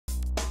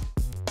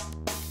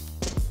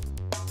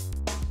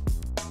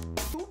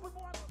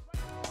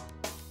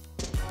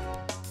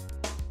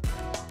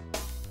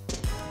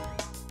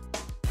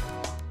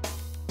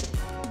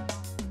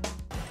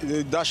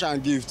the dash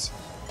and gift.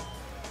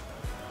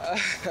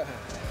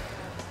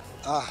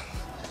 The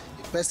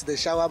person they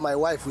shower my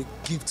wife with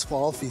gifts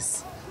for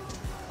office.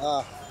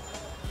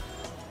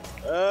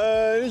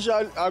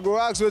 Initially, I go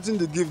ask wetin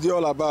the gift dey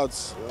all about.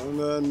 And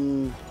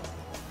then,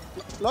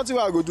 nothing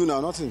what I go do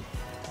now, nothing.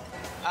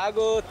 I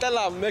go tell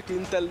am make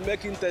him tell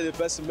the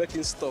person make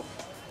him stop.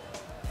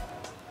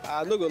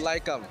 I no go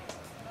like am.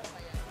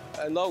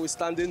 And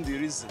notwithstanding the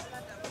reason,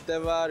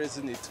 whatever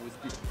reason it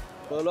would be.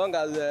 But long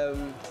as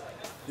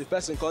the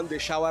person come dey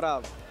shower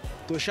am.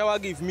 To shower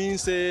gift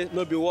means say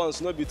no be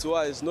once, no be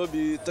twice, no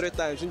be 3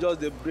 times. You just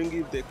dey bring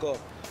gift dey come.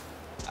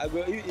 I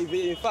go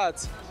in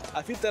fact,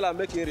 I fit tell am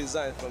make him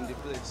resign from the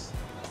place.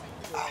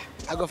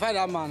 I go find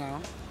that man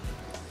now,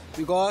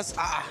 because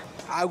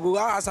I go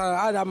ask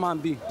how that man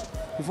be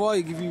before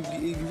he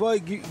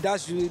give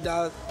dash you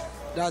that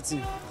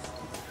thing.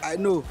 I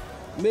know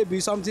maybe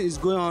something is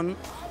going on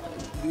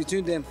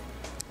between them.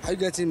 Are you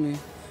getting me?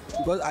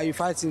 Because are you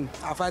fighting?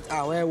 I fight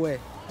where?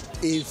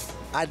 If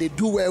I dey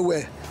do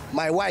well,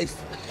 my wife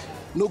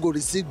no go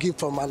receive gift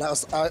from an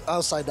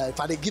outsider. If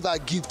I dey give her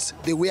gift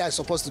the way I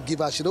supposed to give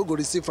her, she no go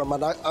receive from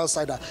an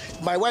outsider.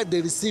 My wife dey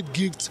receive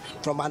gift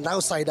from an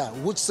outsider,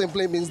 which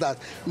simply means that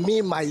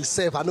me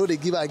myself, I no dey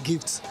give her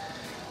gift.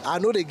 I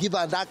know they give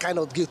her that kind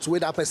of gift wey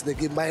that person dey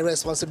give. My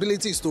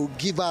responsibility is to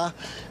give her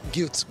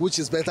gift which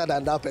is better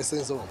than that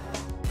person's own.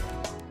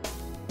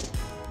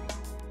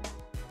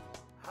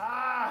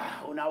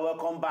 Una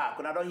welcome back.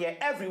 Una don hear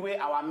everywhere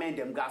our men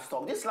them gas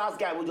talk. This last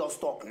guy will just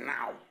talk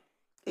now.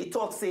 He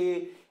talk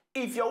say,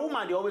 if your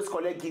woman they always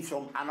collect gifts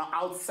from an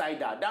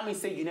outsider, that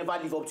means say you never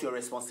live up to your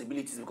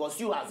responsibilities, because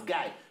you as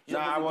guy,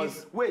 you're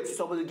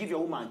supposed to give your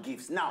woman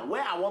gifts. Now,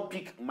 where I want to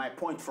pick my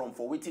point from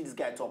for waiting this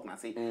guy talk now,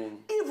 say,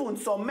 even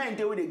some men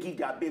they give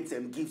their babes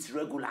them gifts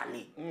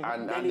regularly.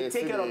 And they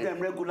take care of them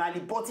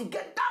regularly, but he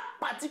get that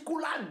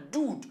particular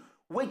dude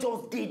we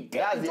just did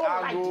that. That's the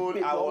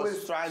angle I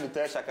was trying to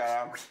tell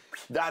Shakara.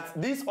 That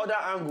this other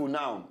angle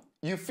now,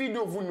 you feel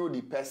don't even know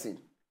the person.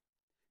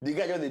 The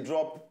guy just they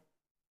drop.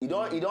 He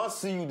don't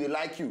see you, they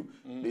like you.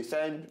 They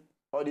send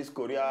all this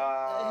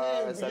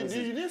Korea services.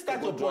 You didn't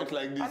start your point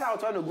like this. That's how I'm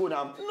trying to go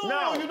now. No,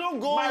 now, you don't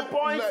go. My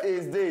point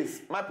is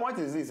this.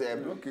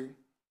 Okay.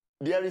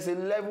 There is a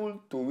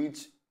level to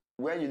which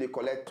when you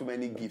collect too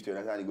many gifts, you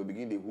understand, they go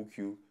begin to hook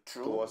you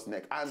towards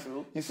neck.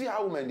 And you see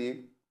how women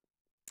they.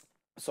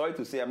 Sorry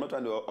to say, I'm not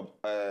trying to.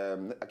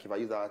 If I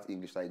use that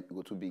English, I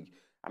go too big.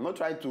 I'm not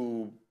trying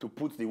to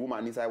put the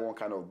woman inside one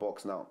kind of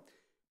box now.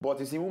 But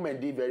you see, women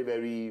they very,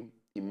 very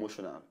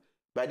emotional.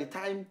 By the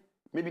time,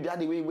 maybe that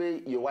the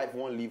way your wife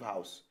won't leave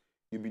house,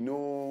 you be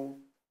no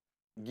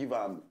give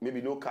her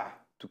maybe no car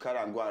to carry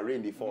and go and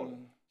rain the fall.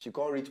 She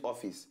can't reach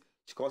office.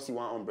 She can't see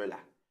one umbrella.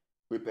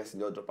 Where person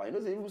just drop her. You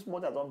know, say even small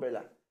that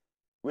umbrella.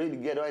 When you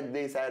get on the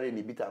inside rain,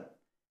 he beat her.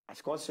 And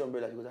she can't see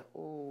umbrella. She goes like,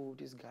 oh,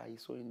 this guy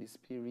is so in the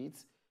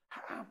spirit.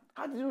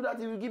 How did you do that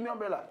if you give me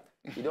umbrella?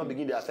 You don't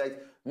begin to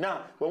affect.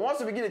 Now, but once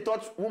you begin to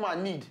touch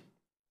woman need,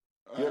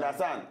 you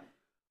understand?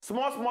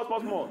 Small.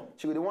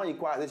 She go the one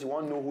inquire that she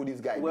want to know who this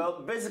guy is.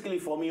 Well, basically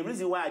for me,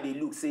 reason why they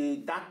look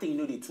say that thing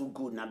they too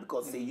good now,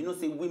 because say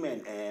say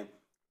women,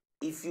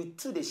 if you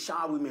to the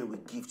shower women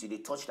with gifts, they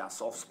touch that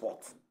soft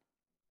spot.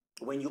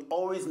 When you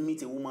always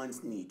meet a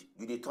woman's need,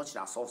 they touch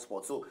that soft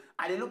spot. So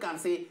I look and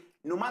say,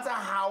 no matter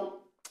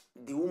how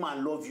the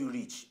woman love you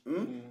rich,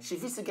 she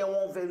feels to get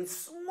one very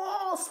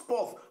small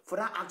spot for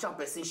that actual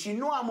person. She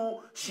know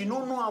amo, she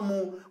no know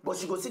amo, but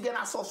she go still get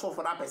that soft spot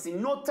for that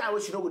person. No time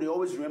where she don't go, they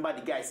always remember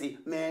the guy. Say,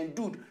 man,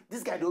 dude,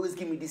 this guy they always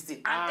give me this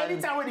thing. And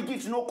anytime when the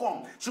gift no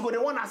come, she go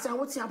the one and say,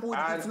 what's happening with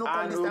the gift no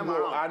come this time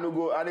around?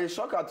 And the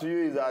shocker to you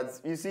is that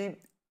you see,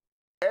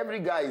 every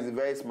guy is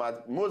very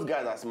smart. Most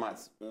guys are smart,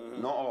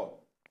 not all.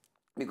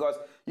 Because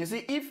you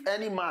see, if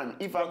any man,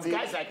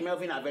 guys like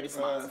Melvin are very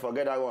smart.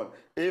 Forget that one.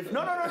 If no,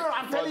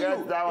 I'm telling you, if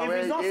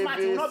he's not smart,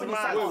 he will not be the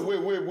smart.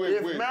 Wait.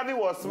 If Melvin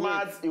was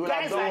smart, he would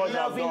have done what he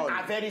has done. Guys like Melvin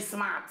are very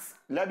smart.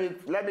 Let me.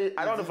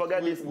 I don't want to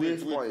forget this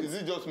point. Is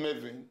it just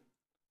Melvin?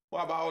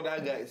 What about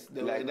other guys?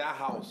 They like that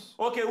house.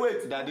 Okay,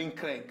 wait. That didn't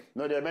crank.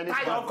 No, there are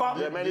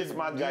many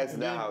smart guys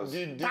in that house.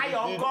 Did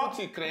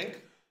he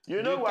crank?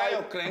 You know why?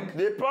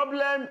 The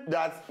problem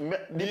that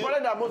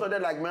most of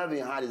them like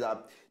Melvin had is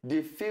that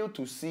they fail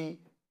to see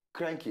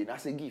cranking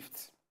as a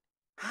gift.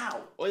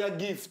 How? Oh, your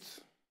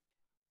gift.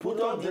 Put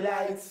up the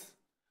lights.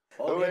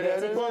 Oh,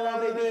 let's make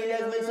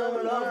some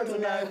love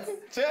tonight.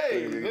 Put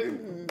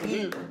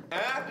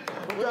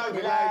up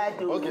the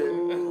lights. Okay,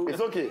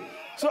 it's okay.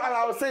 So as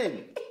I was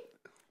saying,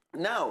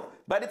 now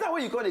by the time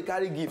when you call the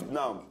carry gift,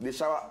 now the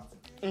shower.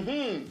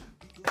 DJ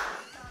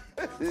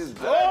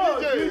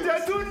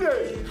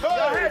Tunde!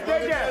 Your head,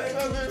 take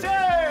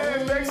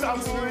care! Make some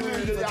food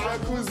in the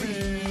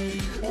jacuzzi.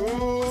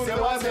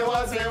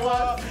 Say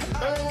what?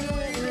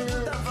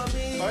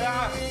 Oh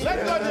yeah,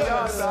 let's go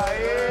dance.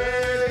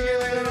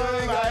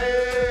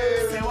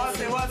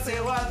 Say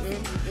what?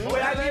 Oh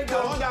yeah, let's go.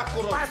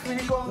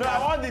 No, I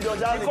want the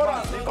chorus.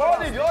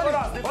 Hold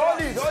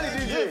it,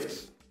 DJ.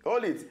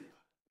 Hold it.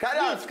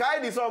 Carry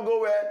the song go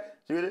where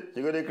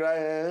She gonna cry.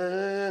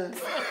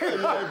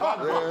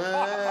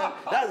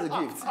 That's the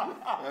gift.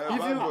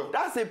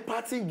 That's a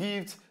party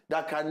gift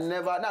that can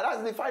never. Now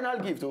that's the final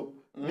gift, though.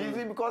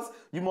 Because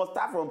you must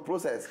start from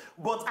process.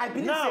 But I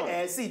believe,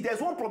 now, see,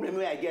 there's one problem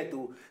where I get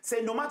to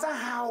say no matter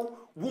how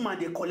woman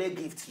they collect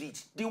gift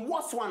reach, the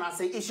worst one I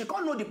say if she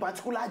can't know the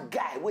particular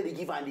guy where they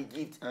give her the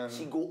gift,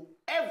 she go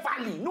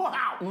everly know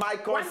how. My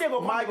concern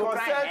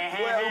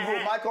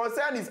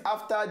is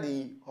after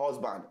the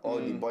husband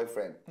or the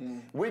boyfriend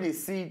when they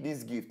see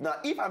this gift. Now,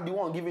 if I'm the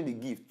one giving the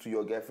gift to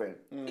your girlfriend,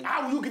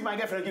 how will you give my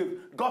girlfriend a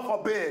gift? God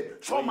forbid,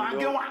 showman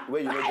get one.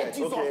 Where you get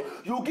okay.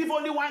 You give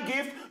only one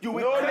gift, you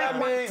will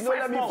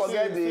let me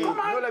forget the.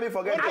 Let me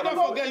forget. I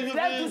don't forget.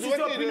 Let's do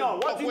your opinion.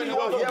 What do you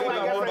want to hear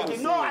my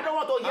girlfriend? No, I don't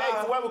want to hear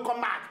it when we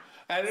come back.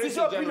 This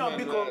your opinion,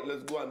 because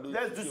let's go and do.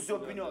 Let's do your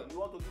opinion. You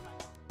want to give my.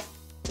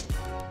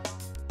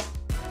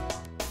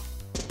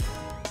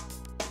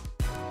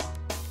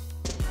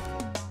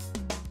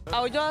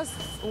 I would just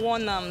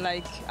warn them,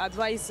 like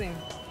advise him,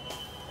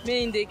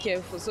 make him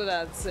careful so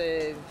that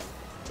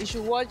he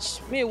should watch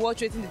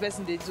wetin the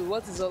person they do,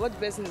 what the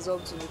person is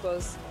up to,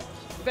 because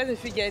the person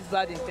if he gets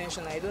bad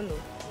intention, I don't know.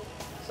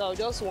 So I'll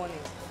just warn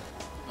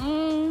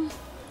him.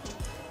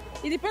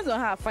 It depends on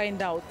how I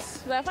find out.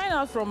 If I find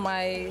out from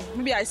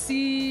maybe I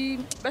see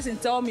person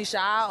tell me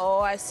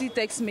or I see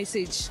text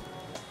message,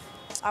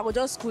 I will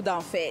just cool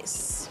down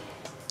first.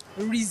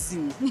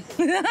 Reason.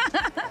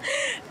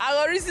 I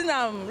will reason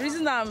them.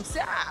 Say,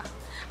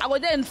 I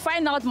will then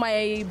find out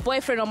my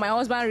boyfriend or my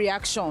husband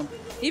reaction.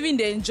 Even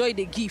they enjoy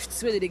the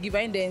gifts, whether they give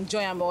and they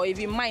enjoy them, or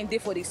even mind they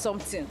for the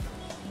something.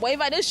 But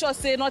if I dey sure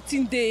say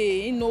nothing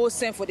they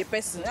send for the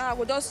person, I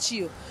will just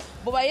chill.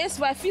 But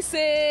if I feel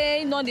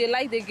say they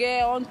like the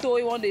girl until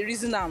you want the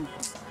reason I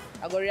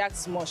go react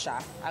small,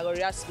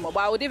 But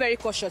I will be very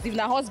cautious. If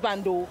na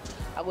husband though,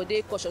 I go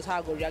dey cautious how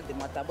I go react the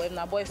matter. But if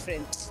na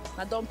boyfriend,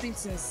 na dumping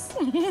things.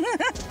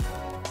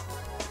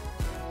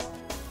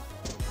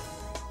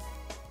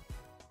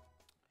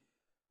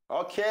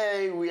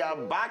 Okay, we are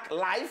back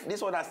live.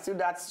 This one is still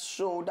that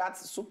show, that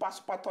super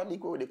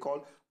tonic what they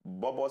call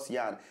Bobos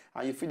Yarn.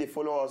 And you feel they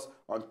follow us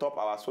on top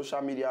our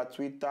social media,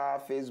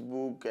 Twitter,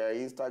 Facebook,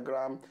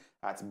 Instagram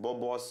at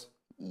Bobos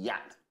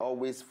Yarn.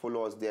 Always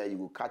follow us there. You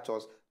will catch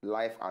us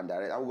live and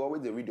direct. I will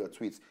always read your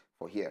tweets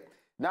for here.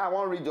 Now I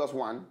want to read just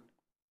one.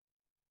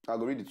 I'll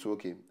go read it too,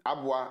 okay.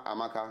 Abwa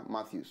Amaka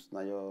Matthews.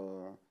 Now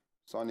your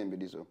surname be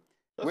this.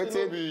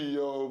 Wetin be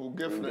your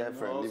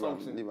girlfriend or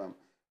something. Leave him.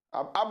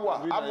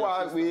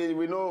 Abwa,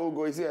 we know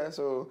Ugo is here,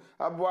 so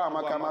Abwa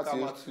Amaka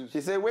Matthews.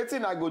 She say,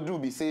 Wetin I go do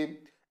be say,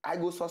 I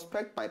go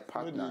suspect my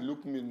partner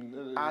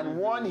and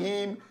warn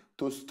him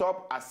to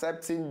stop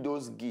accepting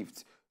those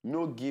gifts.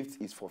 No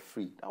gift is for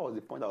free. That was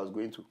the point I was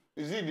going to.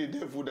 Is it the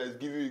devil that is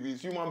giving you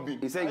this human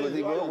being? He said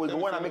he was the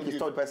one that make it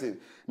stop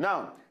person.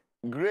 Now,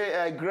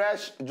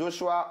 Gresh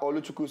Joshua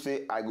Oluchuku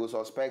say, I go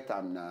suspect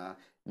him now.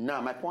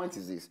 Now, my point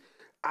is this.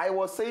 I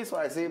was saying, so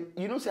I say,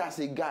 say as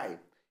a guy,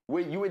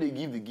 when they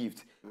give the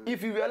gift,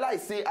 if you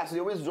realize, say, as they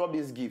always drop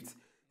this gift,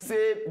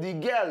 say the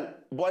girl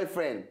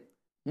boyfriend,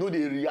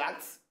 they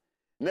react,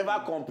 never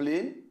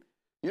complain.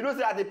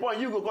 Say at the point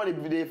you go call they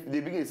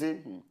begin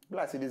say,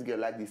 I say this girl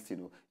like this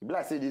thing.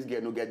 I say this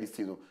girl no get this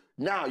thing.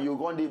 Now you're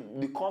going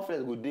the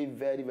confidence will be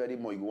very, very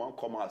more. You won't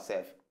come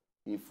yourself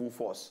in full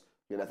force.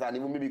 You understand?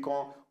 Even maybe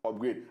come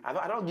upgrade.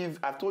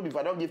 I've told you if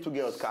I don't give two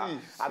girls car,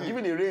 I've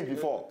given a range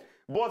before.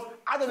 But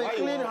out of a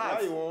clean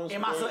heart,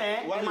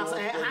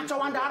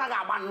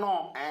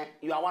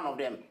 you are one of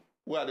them.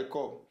 Where they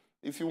call?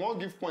 If you won't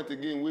give point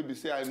again, we be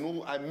say I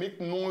make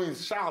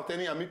noise, shout,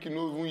 I make you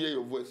even hear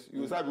your voice.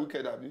 You say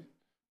wicked, Abi.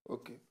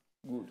 Okay,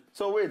 good.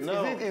 So wait,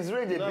 is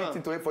range a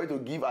big thing for you to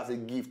give as a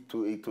gift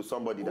to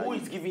somebody? Who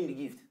is giving the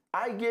gift?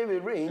 I gave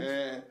a range.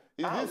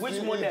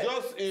 Which model?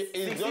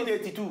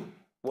 1682.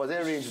 Was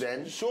there range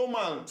then?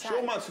 Showman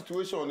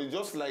situation is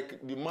just like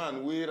the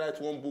man who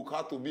write one book,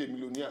 How to Be a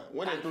Millionaire.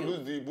 When they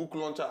introduce the book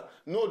launcher,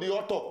 the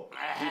author,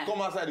 he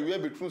come outside, he wear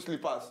bedroom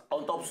slippers.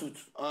 On top suit.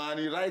 And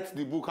he writes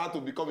the book, How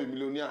to Become a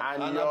Millionaire.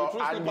 And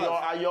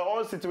your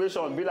own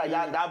situation be like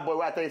that boy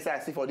where I tell you, say, I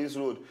see for this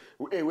road.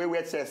 Hey,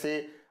 wait,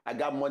 say, I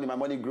got money, my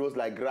money grows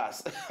like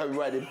grass.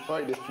 Everywhere they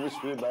push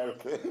me by.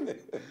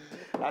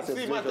 That's a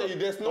situation. See,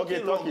 there's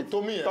nothing wrong.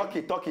 To me. Talk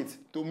it.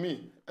 To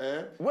me.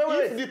 Wait.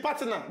 If the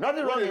partner.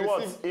 Nothing wrong in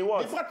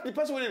what? The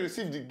person when they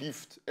receive the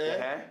gift,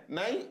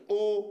 now he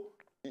owe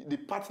the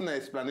partner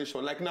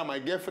explanation. Like now, my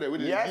girlfriend.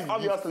 When yes,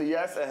 obviously,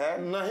 gift, yes.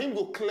 Now him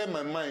go clear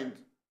my mind.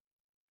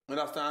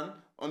 Understand?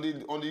 On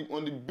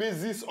the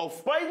basis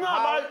of. But it's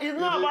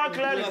not about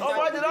clearing.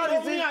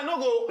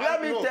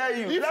 Let me tell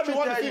you. If she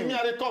want to deceive me,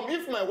 I come.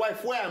 If my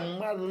wife, where I'm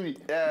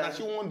married, now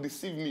she won't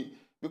deceive me.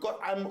 Because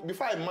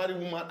before I marry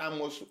woman, I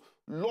must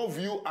love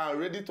you and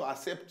ready to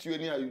accept you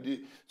anyhow you do.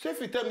 So if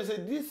you tell me,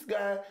 say, this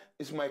guy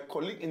is my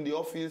colleague in the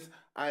office,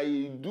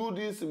 I do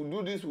this, we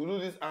do this,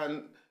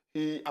 and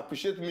he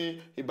appreciate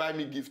me, he buy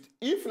me gift.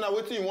 If now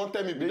wetin you want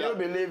tell me be that.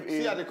 Do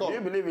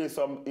you believe in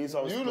some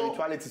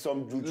spirituality,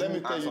 some juju? Let me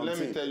tell you.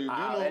 Do you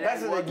know?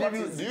 Person they give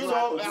you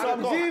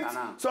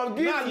some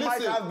gifts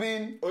might have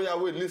been. Oh yeah,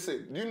 wait,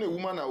 listen. Do you know a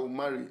woman I will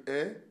marry?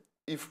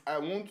 If I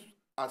won't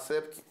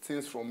accept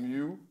things from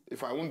you,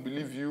 if I won't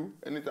believe you,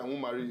 anything I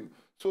won't marry you.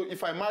 So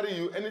if I marry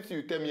you, anything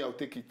you tell me, I'll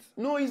take it.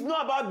 No, it's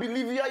not about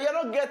believing. You're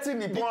not getting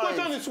the point. The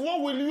question is, what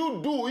will you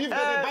do if they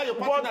buy your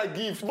partner a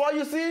gift? But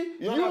you see,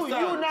 you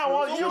now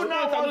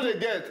want to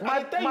get.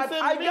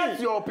 I get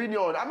your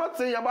opinion. I'm not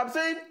saying. I'm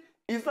saying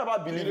it's not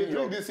about believing. You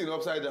bring this in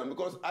upside down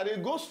because I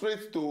didn't go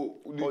straight to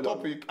the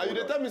topic. And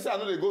you tell me say I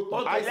know they go.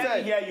 I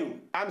said, hear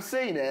you. I'm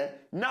saying,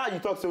 now you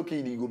talk say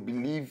okay, you go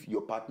believe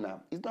your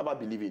partner. It's not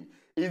about believing.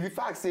 It's the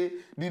fact say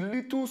the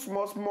little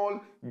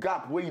small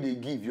gap where they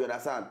give, you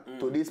understand,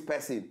 to this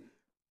person,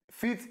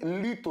 fit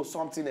lead to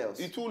something else.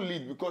 It will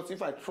lead because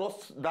if I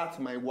trust that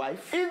my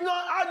wife. It's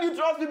not how you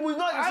trust people. It's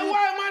not.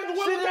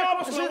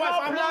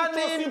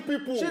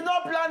 She's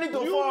not planning to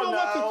fall now. You know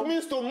what it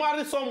means to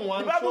marry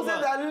someone. The Bible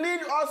says that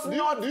lead us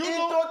not into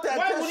temptation.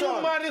 Why would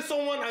you marry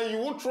someone and you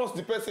won't trust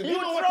the person? You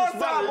trust her,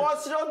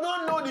 but she does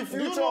not know the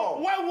future.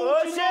 Why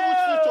won't you know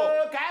which future?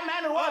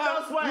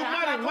 You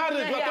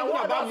marriage. We're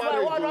talking about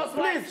marriage.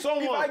 Please,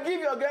 if I give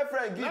your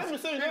girlfriend gifts, let me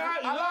say, you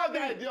love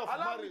the idea of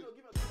marriage.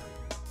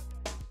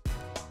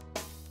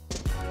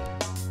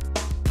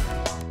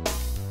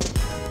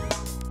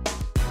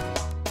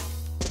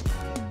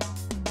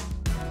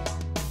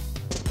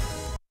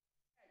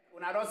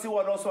 I don't see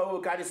what else we will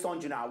carry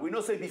stonge now. We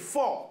know say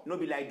before, no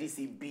be like this,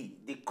 it be.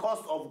 The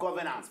cost of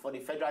governance for the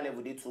federal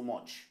level is too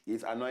much.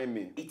 It's annoying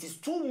me. It is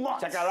too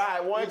much. Shakara, I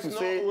want to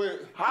say,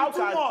 how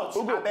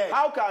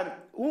can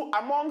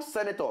among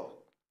senator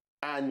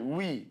and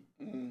we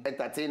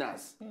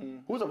entertainers,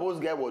 who's supposed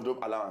to get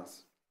wardrobe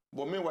allowance?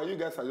 But meanwhile, you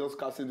guys are just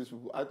casting these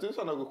people. I think it's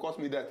going to cost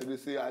me that they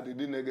say I did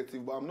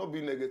negative, but I'm not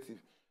being negative.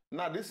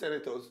 Now, these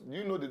senators,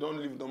 you know they don't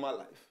live normal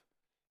life.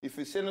 If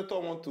a senator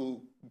want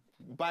to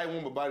buy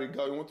one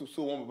babariga, you want to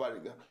sew one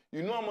babariga,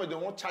 you know how much they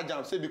won't charge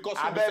them. Say because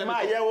I beg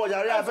my hear what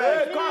I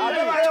beg.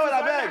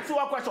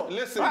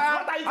 Listen,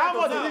 how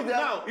much is it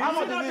now? How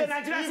much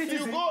is it?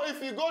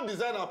 If you go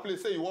design a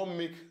place, say you want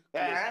make the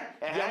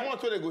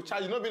amount where they go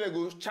charge, you know, they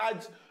go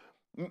charge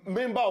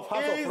member of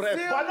House of Rep.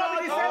 But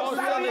not the same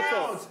salary.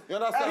 You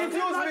understand?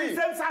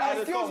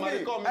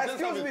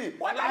 Excuse me.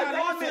 I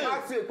want to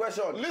ask you a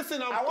question.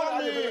 Listen, I'm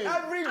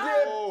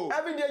coming.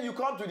 Every day you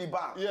come to the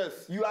bar.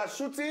 Yes. You are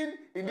shooting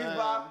in this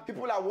bar.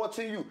 People are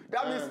watching you.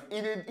 That means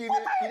in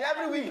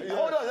every week. Yes.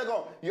 Hold on a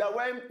second. You are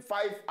wearing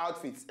 5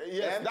 outfits.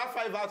 Yes. That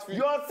 5 outfits.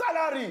 Your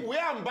salary.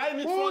 Where I'm buying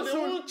it from, they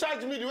won't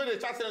charge me the way they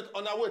charge it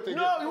on our way again.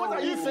 No, what are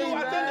you saying,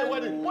 man?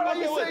 What are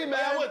you saying,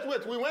 man?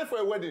 Wait. We went for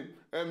a wedding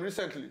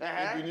recently.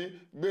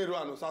 Beru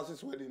and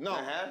Osasis wedding.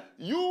 Now,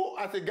 you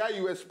as a guy,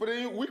 you were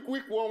spraying week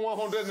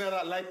 100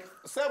 naira like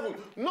 7.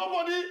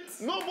 Nobody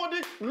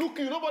look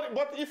you. Nobody.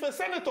 But if a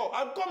senator,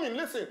 I'm coming.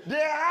 Listen. They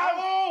have.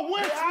 Oh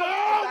wait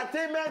now.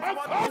 Entertainment.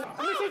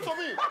 Listen to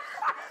me.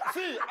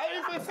 See,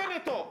 if a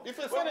senator,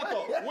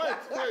 wait.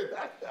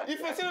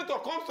 If a senator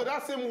comes to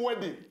that same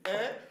wedding,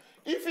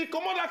 if he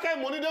come out that kind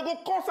of money, they go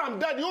cost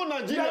and dead. You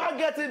Nigeria. You're not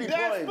getting the point.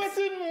 They're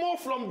expecting more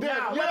from them.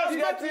 The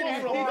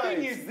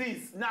thing is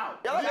this. Now,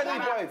 you're not getting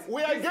the point.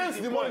 We are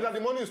against the money, that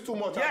the money is too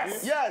much.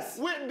 Yes.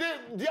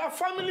 Their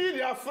family,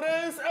 their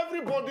friends,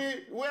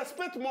 everybody, we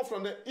expect more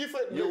from them. If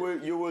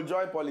you will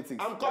join politics.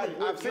 I'm coming.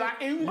 Wait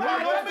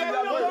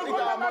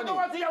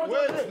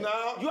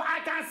now.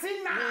 I can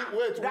see now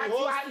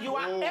that you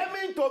are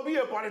aiming to be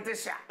a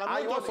politician.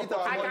 I want to eat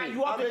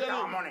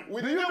our money.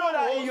 Do you know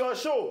that in your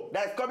show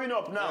that's coming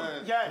up now,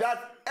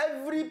 that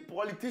every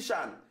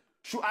politician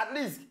should at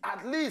least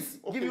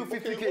give you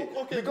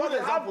 50K because they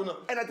have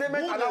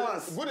entertainment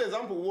allowance. Good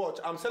example. Watch.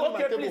 I'm selling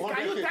my table 100K.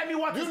 Can you tell me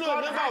what is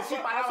called hardship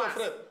allowance?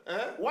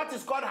 What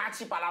is called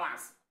hardship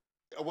allowance?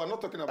 We're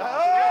not talking about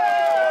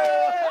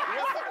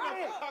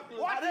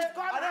what is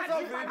called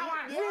hardship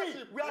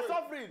allowance? We are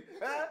suffering.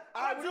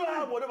 I do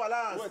have whatever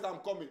allowance. Wait, I'm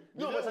coming.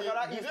 No, but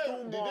Shakara is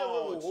too much. The day we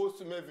will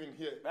host Mervin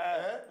here.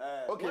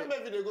 Okay. When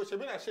Mervin they go, she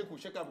na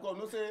shake up because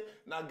no say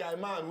na guy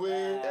man we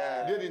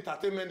did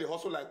entertainment, they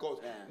hustle like us.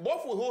 But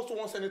if we host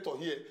one senator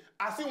here,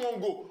 I see one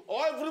go.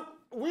 Or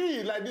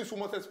we like this, we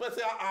must expect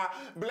say,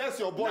 bless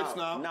your boys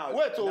now.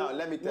 Wait,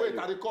 let me tell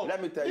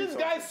you. These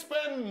guys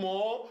spend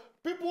more.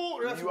 People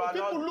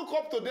look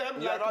up to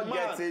them like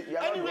man.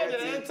 Anywhere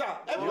they enter,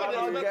 everybody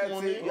expect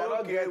money. You are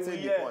not getting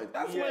the point.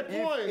 That's my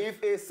point.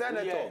 If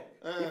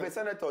a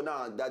senator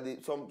now,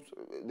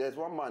 there's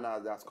one man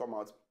that's come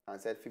out and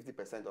said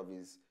 50% of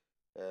his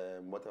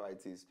whatever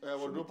it is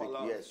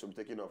should be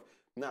taken off.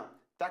 Now,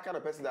 that kind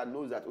of person that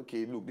knows that,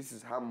 okay, look, this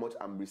is how much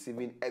I'm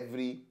receiving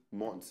every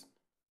month.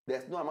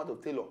 There's no amount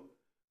of tailor.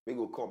 He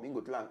go come, he go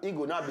tell him. He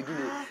go now begin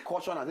to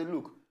caution and say,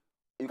 look,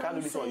 you can't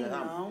do this on your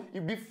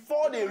hand.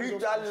 Before they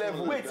reach that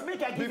level,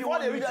 make I give you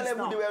one minute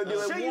now. They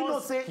were say you know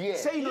say they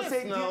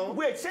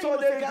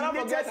cannot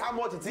forget how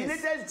much it is. The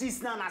latest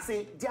gist now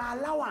say their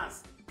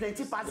allowance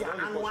plenty pass their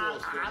annual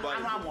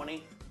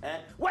money.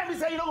 When we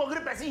say you don't go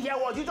gree person hear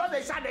what, you just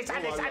dey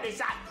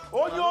shout.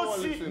 Oh no,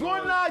 see. Good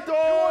night,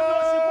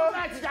 Good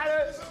night,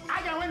 jare.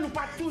 I can win to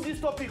part 2 this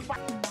topic.